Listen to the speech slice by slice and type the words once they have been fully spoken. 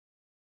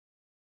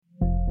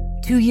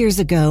2 years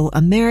ago,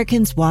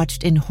 Americans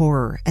watched in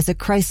horror as a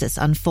crisis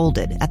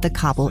unfolded at the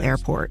Kabul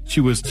airport.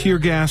 She was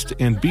tear-gassed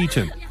and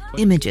beaten.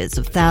 Images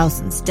of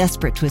thousands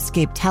desperate to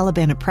escape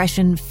Taliban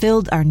oppression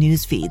filled our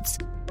news feeds.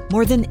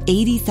 More than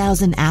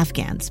 80,000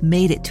 Afghans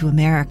made it to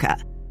America.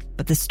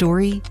 But the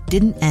story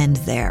didn't end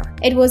there.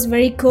 It was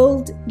very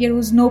cold. There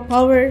was no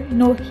power,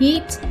 no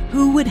heat.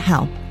 Who would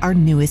help our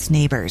newest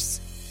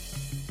neighbors?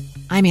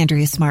 I'm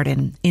Andrea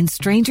Smartin. In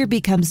Stranger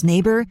Becomes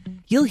Neighbor,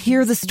 you'll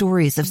hear the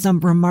stories of some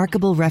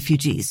remarkable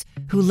refugees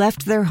who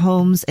left their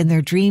homes and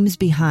their dreams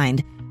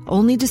behind,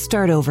 only to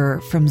start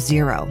over from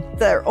zero.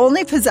 Their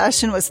only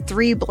possession was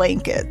 3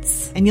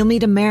 blankets. And you'll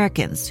meet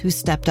Americans who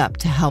stepped up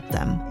to help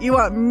them. You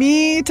want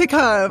me to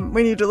come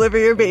when you deliver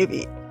your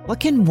baby. What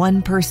can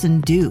one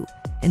person do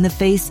in the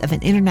face of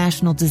an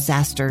international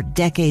disaster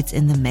decades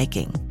in the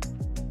making?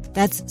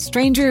 That's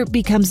Stranger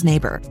Becomes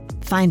Neighbor.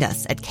 Find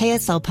us at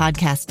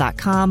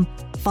kslpodcast.com.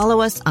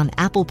 Follow us on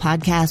Apple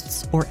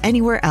Podcasts or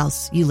anywhere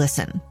else you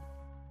listen.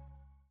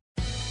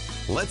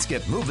 Let's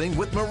get moving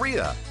with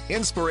Maria.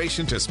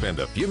 Inspiration to spend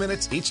a few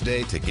minutes each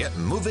day to get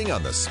moving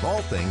on the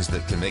small things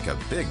that can make a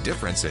big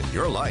difference in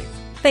your life.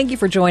 Thank you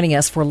for joining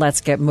us for Let's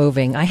Get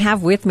Moving. I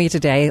have with me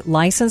today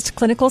licensed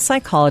clinical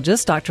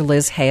psychologist, Dr.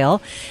 Liz Hale.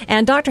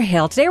 And Dr.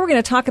 Hale, today we're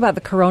going to talk about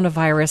the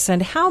coronavirus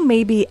and how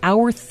maybe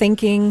our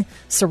thinking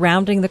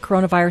surrounding the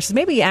coronavirus is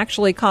maybe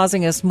actually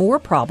causing us more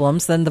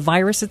problems than the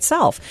virus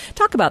itself.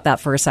 Talk about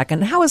that for a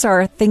second. How is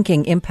our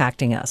thinking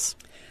impacting us?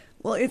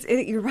 Well,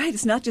 you're right.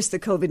 It's not just the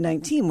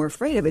COVID-19 we're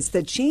afraid of. It's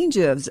the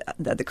changes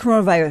that the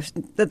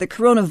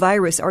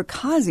coronavirus are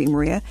causing,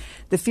 Maria.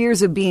 The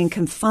fears of being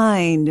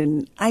confined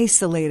and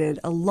isolated,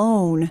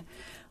 alone,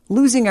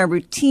 losing our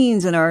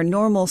routines and our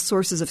normal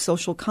sources of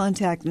social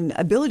contact and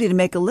ability to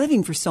make a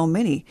living for so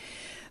many.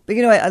 But,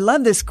 I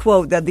love this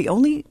quote that the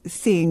only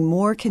thing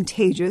more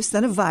contagious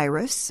than a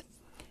virus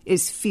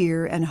is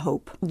fear and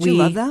hope. Do you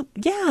love that?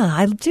 Yeah,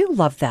 I do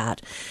love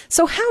that.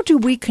 So how do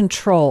we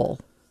control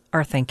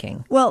our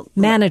thinking? Well,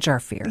 manage our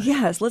fear.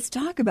 Yes, let's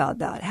talk about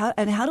that.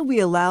 How do we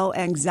allow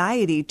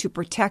anxiety to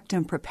protect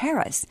and prepare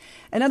us?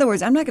 In other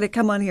words, I'm not going to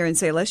come on here and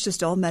say, let's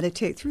just all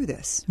meditate through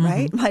this,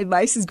 right? My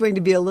advice is going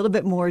to be a little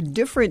bit more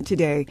different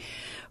today.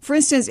 For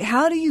instance,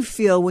 how do you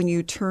feel when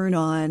you turn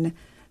on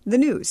the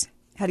news?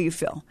 How do you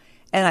feel?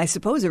 And I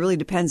suppose it really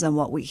depends on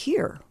what we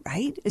hear,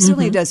 right? It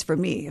certainly does for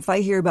me. If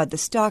I hear about the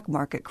stock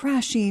market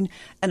crashing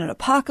and an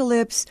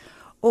apocalypse,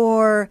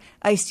 or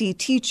I see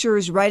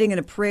teachers riding in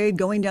a parade,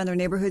 going down their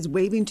neighborhoods,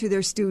 waving to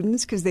their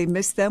students because they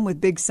missed them with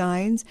big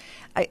signs.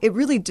 It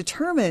really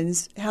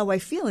determines how I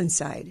feel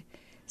inside.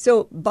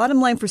 So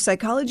bottom line for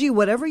psychology,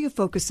 whatever you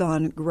focus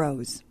on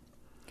grows.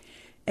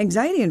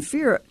 Anxiety and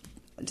fear,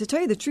 to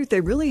tell you the truth,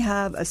 they really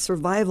have a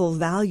survival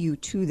value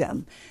to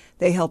them.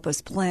 They help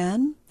us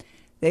plan.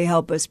 They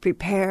help us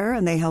prepare,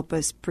 and they help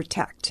us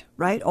protect,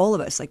 right? All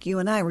of us, like you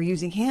and I, we're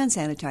using hand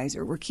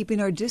sanitizer. We're keeping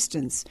our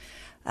distance.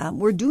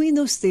 We're doing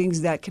those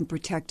things that can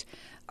protect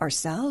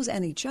ourselves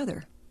and each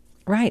other.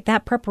 Right.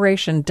 That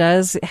preparation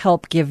does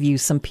help give you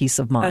some peace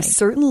of mind. A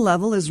certain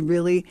level is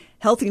really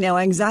healthy. Now,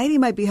 anxiety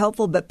might be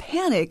helpful, but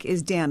panic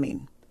is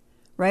damning,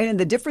 right? And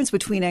the difference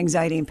between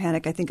anxiety and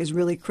panic, I think, is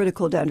really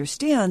critical to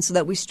understand so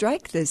that we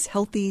strike this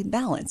healthy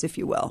balance, if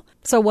you will.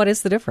 So what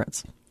is the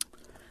difference?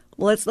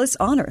 Well,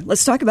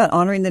 let's talk about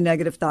honoring the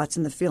negative thoughts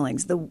and the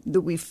feelings. That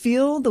we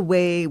feel the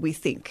way we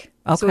think.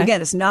 Okay. So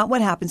again, it's not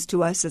what happens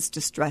to us that's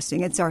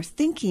distressing. It's our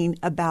thinking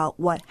about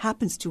what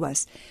happens to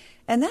us.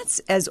 And that's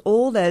as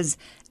old as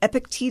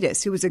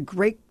Epictetus, who was a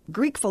great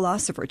Greek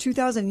philosopher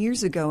 2,000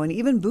 years ago, and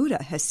even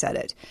Buddha has said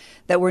it,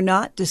 that we're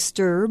not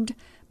disturbed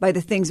by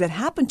the things that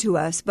happen to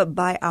us, but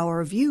by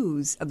our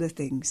views of the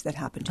things that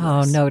happen to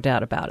us. Oh, no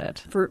doubt about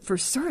it. For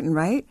certain,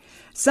 right?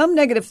 Some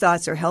negative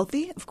thoughts are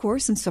healthy, of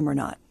course, and some are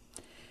not.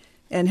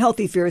 And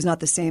healthy fear is not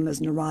the same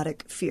as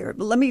neurotic fear.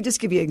 But let me just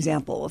give you an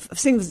example of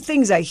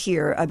things I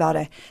hear about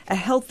a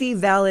healthy,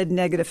 valid,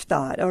 negative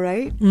thought, all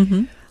right?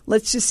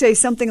 Let's just say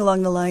something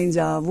along the lines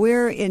of,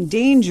 we're in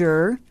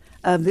danger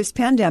of this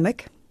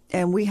pandemic,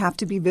 and we have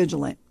to be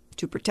vigilant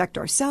to protect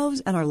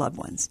ourselves and our loved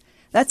ones.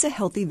 That's a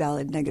healthy,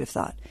 valid, negative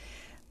thought.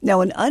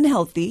 Now, an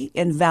unhealthy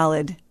and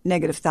valid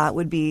negative thought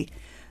would be,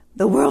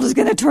 the world is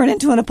going to turn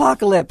into an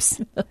apocalypse,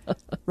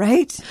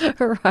 right?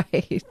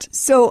 Right.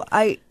 So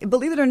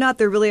believe it or not,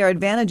 there really are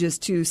advantages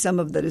to some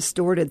of the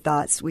distorted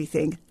thoughts we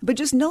think, but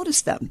just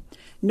notice them.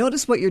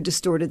 Notice what your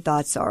distorted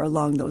thoughts are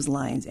along those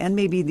lines, and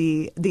maybe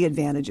the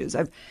advantages.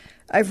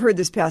 I've heard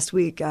this past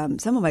week,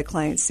 some of my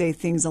clients say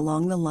things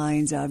along the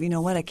lines of, you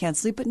know what, I can't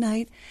sleep at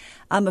night.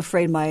 I'm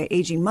afraid my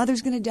aging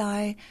mother's going to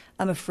die.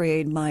 I'm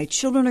afraid my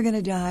children are going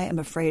to die. I'm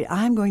afraid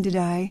I'm going to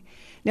die.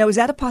 Now, is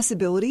that a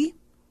possibility?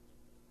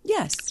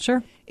 Yes.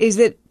 Sure. Is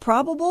it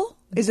probable?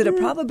 Is it a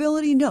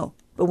probability? No.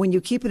 But when you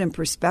keep it in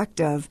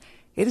perspective,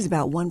 it is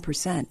about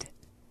 1%.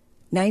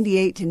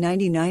 98 to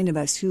 99 of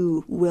us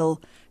who will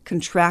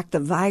contract the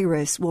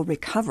virus will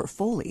recover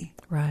fully.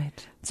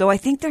 Right. So I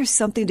think there's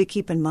something to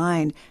keep in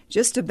mind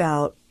just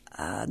about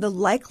the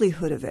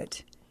likelihood of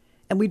it.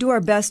 And we do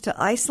our best to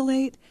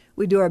isolate.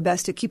 We do our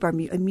best to keep our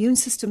immune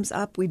systems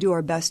up. We do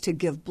our best to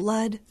give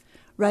blood,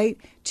 right?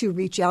 To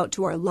reach out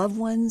to our loved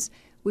ones.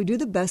 We do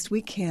the best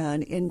we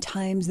can in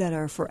times that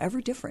are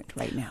forever different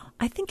right now.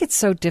 I think it's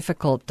so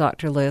difficult,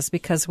 Dr. Liz,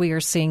 because we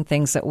are seeing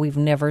things that we've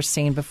never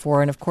seen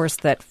before. And of course,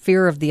 that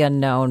fear of the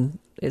unknown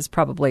is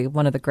probably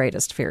one of the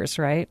greatest fears,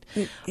 right?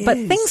 But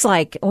things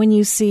like when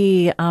you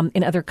see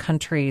in other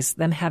countries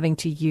them having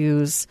to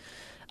use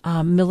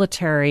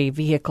military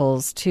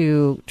vehicles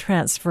to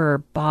transfer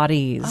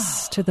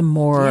bodies to the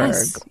morgue,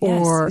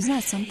 or isn't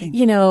that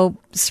something?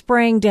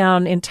 Spraying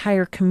down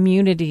entire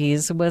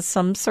communities with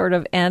some sort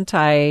of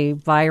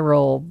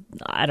antiviral,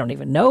 I don't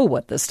even know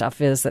what the stuff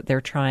is that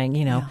they're trying,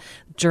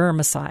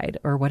 germicide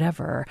or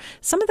whatever.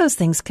 Some of those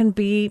things can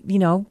be,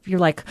 you're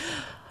like,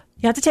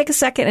 you have to take a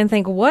second and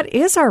think, what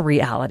is our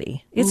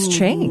reality? It's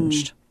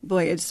changed.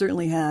 Boy, it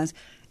certainly has.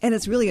 And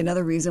it's really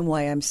another reason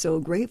why I'm so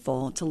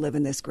grateful to live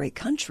in this great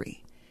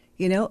country.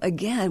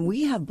 Again,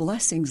 we have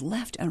blessings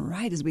left and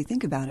right as we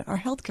think about it. Our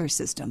healthcare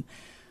system,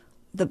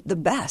 the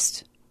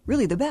best,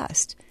 really the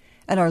best.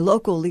 And our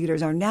local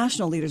leaders, our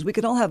national leaders, we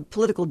could all have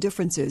political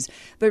differences.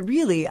 But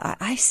really,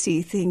 I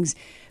see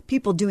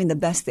people doing the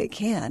best they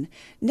can.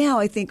 Now,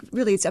 I think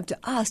really it's up to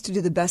us to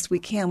do the best we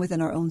can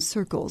within our own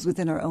circles,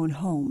 within our own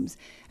homes.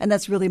 And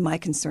that's really my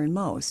concern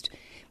most.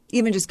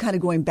 Even just kind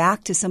of going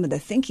back to some of the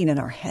thinking in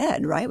our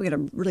head, right? We got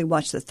to really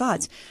watch the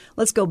thoughts.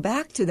 Let's go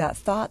back to that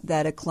thought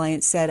that a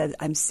client said,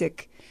 I'm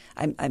sick.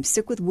 I'm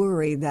sick with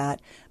worry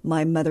that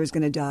my mother's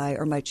going to die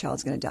or my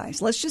child's going to die.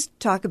 So let's just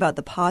talk about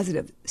the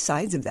positive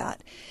sides of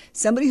that.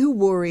 Somebody who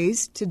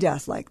worries to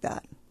death like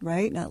that,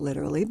 right? Not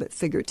literally, but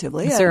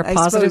figuratively. Is there a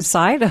positive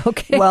side?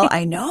 Okay. Well,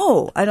 I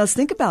know. Let's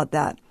think about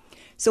that.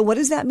 So what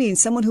does that mean?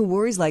 Someone who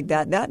worries like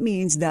that, that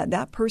means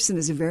that person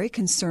is a very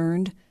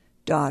concerned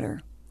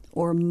daughter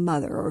or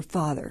mother or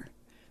father,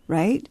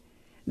 right?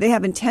 They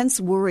have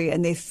intense worry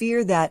and they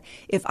fear that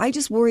if I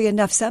just worry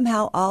enough,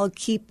 somehow I'll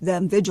keep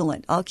them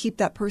vigilant. I'll keep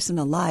that person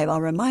alive.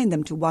 I'll remind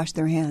them to wash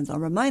their hands. I'll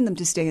remind them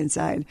to stay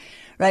inside,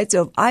 right?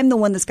 So if I'm the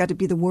one that's got to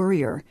be the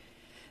worrier,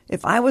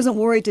 if I wasn't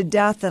worried to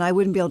death, then I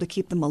wouldn't be able to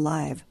keep them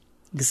alive.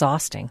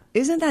 Exhausting.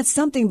 Isn't that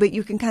something? But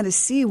you can kind of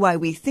see why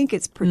we think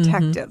it's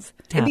protective.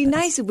 It'd be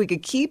nice if we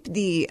could keep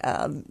the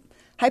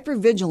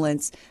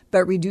hypervigilance,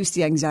 but reduce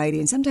the anxiety.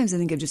 And sometimes I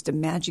think of just a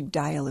magic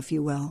dial, if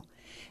you will.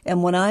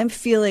 And when I'm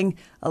feeling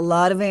a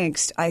lot of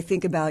angst, I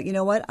think about, you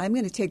know what, I'm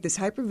going to take this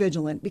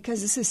hypervigilant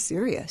because this is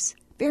serious,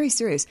 very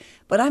serious.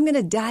 But I'm going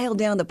to dial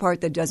down the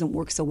part that doesn't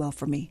work so well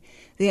for me,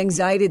 the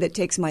anxiety that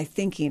takes my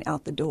thinking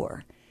out the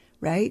door,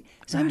 right?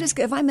 So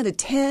if I'm at a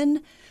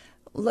 10,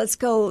 let's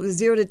go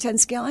 0 to 10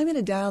 scale, I'm going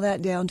to dial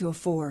that down to a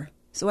 4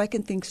 so I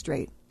can think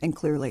straight and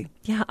clearly.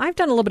 Yeah, I've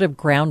done a little bit of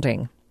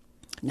grounding.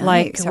 Nice.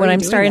 Like How when are you I'm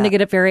doing starting that? to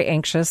get very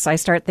anxious, I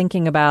start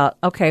thinking about,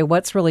 okay,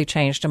 what's really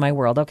changed in my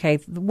world? Okay,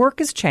 the work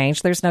has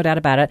changed. There's no doubt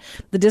about it.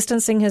 The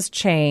distancing has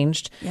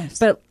changed. Yes.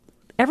 But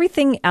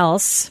everything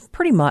else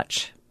pretty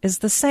much is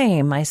the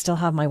same. I still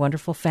have my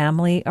wonderful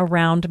family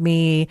around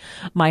me.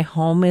 My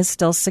home is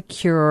still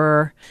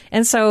secure.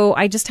 And so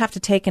I just have to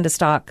take into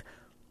stock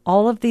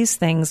all of these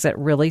things that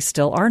really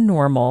still are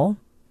normal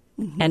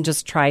and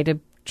just try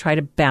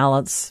to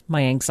balance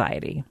my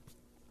anxiety.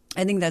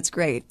 I think that's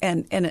great.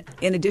 And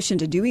in addition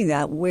to doing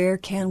that, where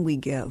can we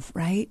give,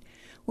 right?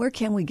 Where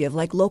can we give?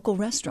 Like local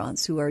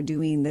restaurants who are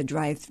doing the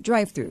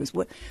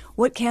drive-throughs.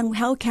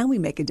 How can we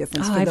make a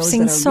difference for I've those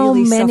seen that are so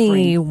really many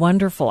suffering?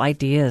 wonderful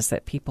ideas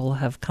that people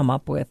have come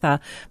up with.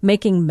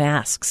 Making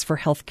masks for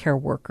healthcare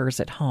workers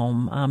at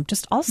home.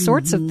 Just all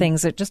sorts of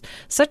things. It just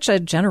such a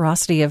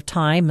generosity of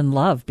time and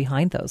love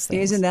behind those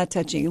things. Isn't that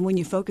touching? And when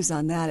you focus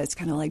on that, it's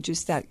kind of like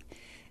just that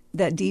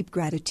deep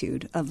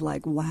gratitude of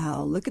like,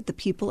 wow, look at the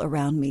people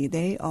around me.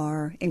 They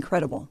are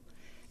incredible.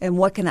 And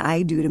what can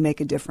I do to make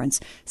a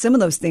difference? Some of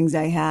those things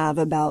I have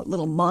about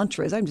little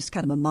mantras. I'm just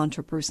kind of a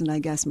mantra person, I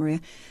guess, Maria.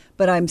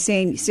 But I'm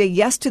saying, say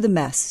yes to the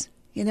mess,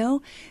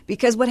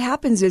 because what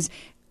happens is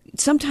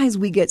sometimes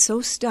we get so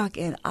stuck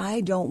in,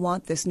 I don't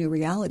want this new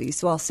reality.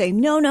 So I'll say,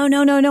 no,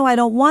 I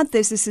don't want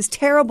this. This is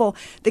terrible.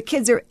 The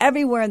kids are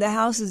everywhere and the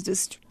house is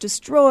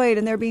destroyed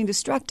and they're being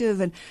destructive.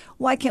 And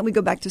why can't we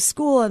go back to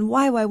school? And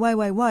why?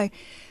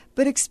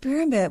 But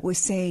experiment with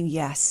saying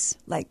yes.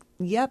 Like,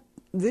 yep,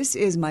 this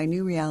is my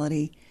new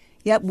reality.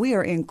 Yep, we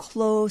are in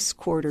close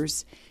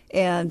quarters.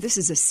 And this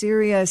is a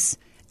serious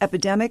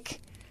epidemic,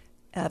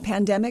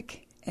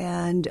 pandemic.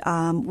 And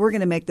we're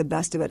going to make the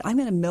best of it. I'm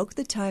going to milk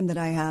the time that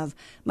I have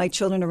my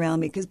children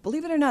around me because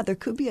believe it or not, there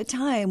could be a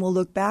time we'll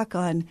look back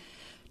on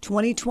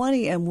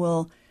 2020 and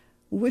we'll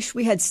wish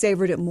we had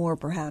savored it more,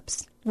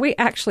 perhaps. We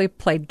actually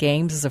played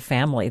games as a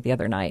family the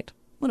other night.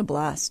 What a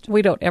blast.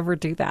 We don't ever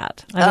do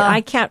that.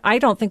 I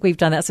don't think we've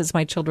done that since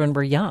my children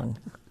were young,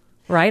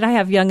 right? I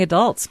have young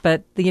adults,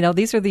 but,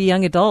 these are the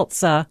young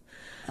adults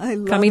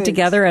coming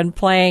together and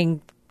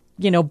playing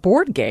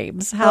board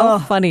games. How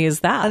funny is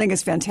that? I think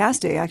it's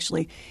fantastic,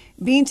 actually.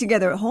 Being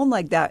together at home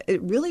like that,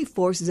 it really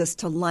forces us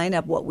to line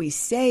up what we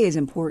say is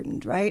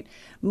important, right?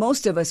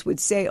 Most of us would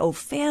say,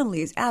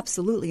 family is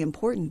absolutely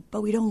important,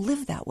 but we don't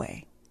live that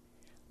way.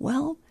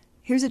 Well,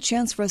 here's a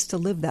chance for us to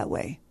live that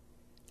way,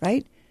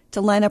 right?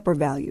 To line up our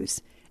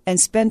values and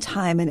spend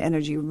time and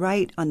energy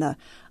right on the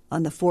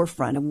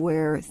forefront of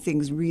where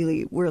things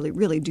really, really,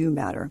 really do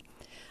matter.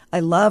 I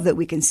love that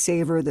we can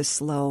savor the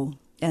slow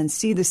and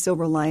see the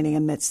silver lining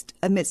amidst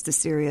the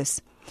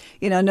serious.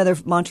 You know, another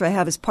mantra I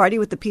have is party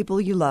with the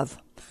people you love.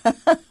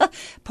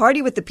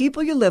 Party with the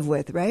people you live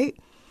with, right?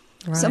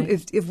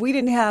 Right. If we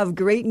didn't have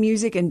great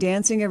music and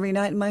dancing every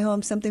night in my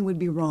home, something would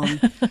be wrong.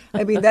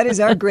 I mean, that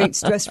is our great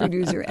stress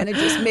reducer, and it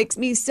just makes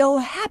me so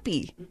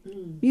happy.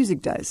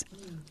 Music does.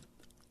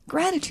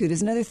 Gratitude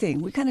is another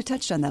thing. We kind of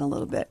touched on that a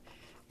little bit.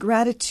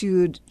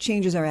 Gratitude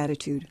changes our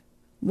attitude.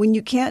 When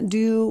you can't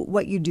do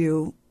what you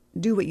do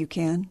what you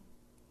can.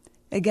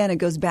 Again, it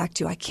goes back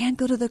to, I can't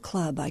go to the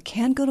club, I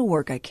can't go to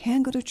work, I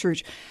can't go to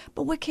church,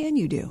 but what can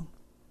you do,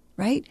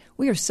 right?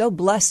 We are so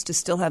blessed to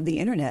still have the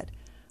internet,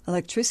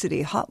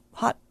 electricity, hot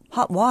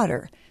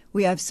water.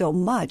 We have so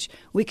much.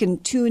 We can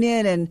tune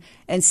in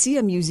and see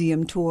a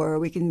museum tour.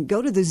 We can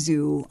go to the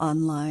zoo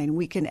online.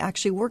 We can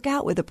actually work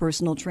out with a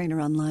personal trainer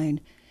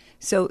online.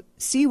 So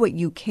see what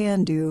you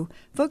can do.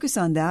 Focus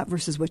on that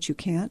versus what you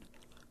can't.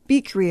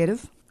 Be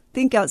creative.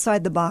 Think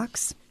outside the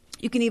box.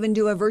 You can even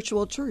do a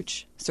virtual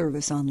church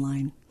service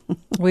online.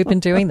 We've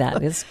been doing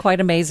that. It's quite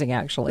amazing,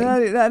 actually.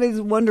 That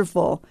is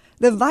wonderful.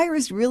 The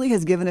virus really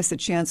has given us a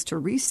chance to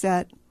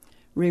reset,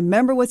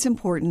 remember what's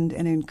important,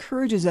 and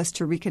encourages us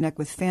to reconnect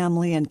with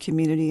family and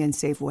community in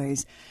safe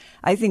ways.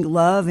 I think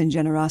love and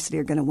generosity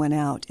are going to win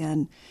out,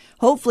 and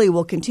hopefully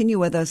will continue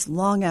with us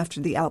long after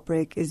the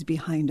outbreak is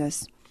behind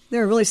us.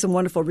 There are really some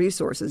wonderful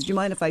resources. Do you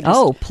mind if I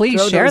just please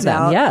throw share those them?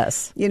 out?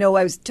 Yes. You know, what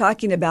I was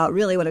talking about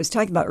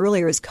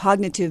earlier is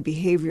cognitive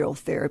behavioral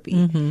therapy.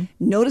 Mm-hmm.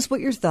 Notice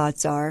what your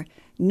thoughts are.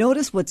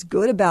 Notice what's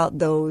good about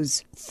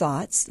those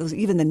thoughts,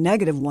 even the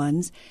negative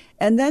ones,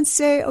 and then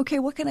say, okay,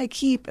 what can I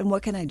keep and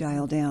what can I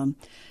dial down?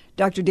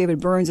 Dr. David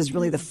Burns is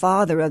really the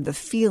father of the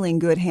Feeling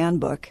Good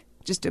Handbook,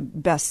 just a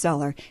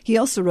bestseller. He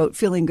also wrote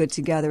Feeling Good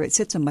Together. It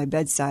sits on my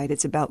bedside.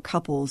 It's about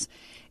couples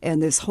and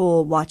this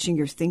whole watching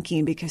your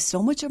thinking, because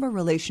so much of our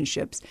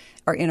relationships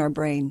are in our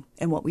brain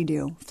and what we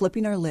do,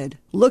 flipping our lid.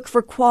 Look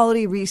for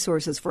quality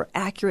resources for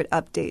accurate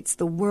updates.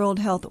 The World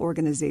Health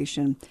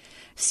Organization,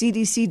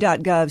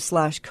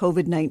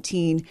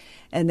 cdc.gov/COVID-19.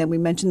 And then we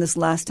mentioned this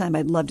last time.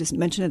 I'd love to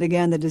mention it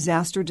again. The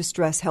Disaster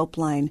Distress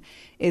Helpline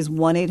is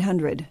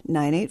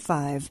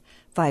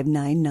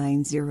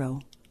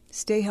 1-800-985-5990.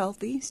 Stay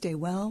healthy, stay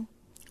well.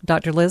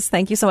 Dr. Liz,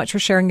 thank you so much for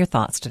sharing your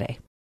thoughts today.